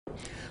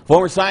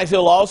Former Science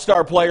Hill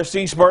All-Star player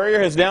Steve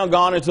Spurrier has now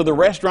gone into the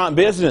restaurant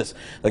business.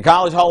 The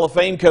College Hall of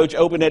Fame coach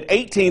opened an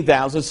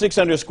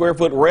 18,600 square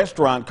foot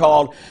restaurant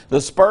called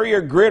the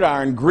Spurrier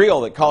Gridiron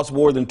Grill that costs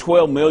more than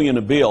 $12 million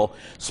to build.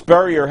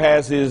 Spurrier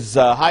has his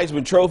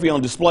Heisman Trophy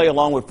on display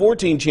along with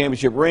 14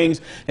 championship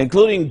rings,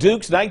 including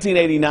Duke's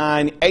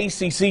 1989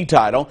 ACC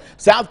title,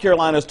 South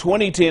Carolina's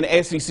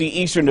 2010 SEC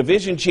Eastern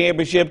Division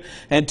Championship,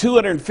 and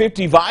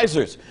 250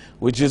 visors,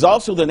 which is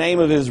also the name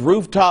of his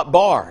rooftop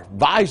bar,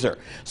 Visor.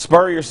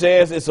 Spurrier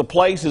says it's a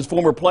place his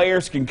former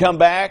players can come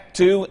back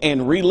to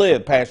and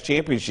relive past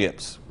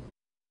championships.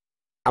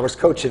 I was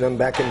coaching them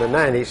back in the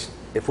 90s.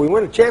 If we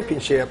win a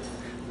championship,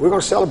 we're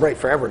going to celebrate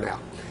forever now.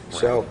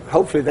 So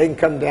hopefully they can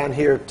come down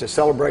here to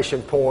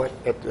Celebration Point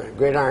at the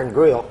Gridiron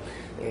Grill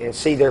and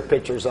see their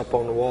pictures up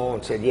on the wall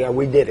and say, yeah,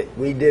 we did it.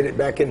 We did it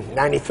back in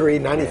 93,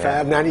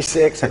 95,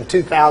 96, and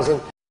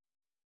 2000.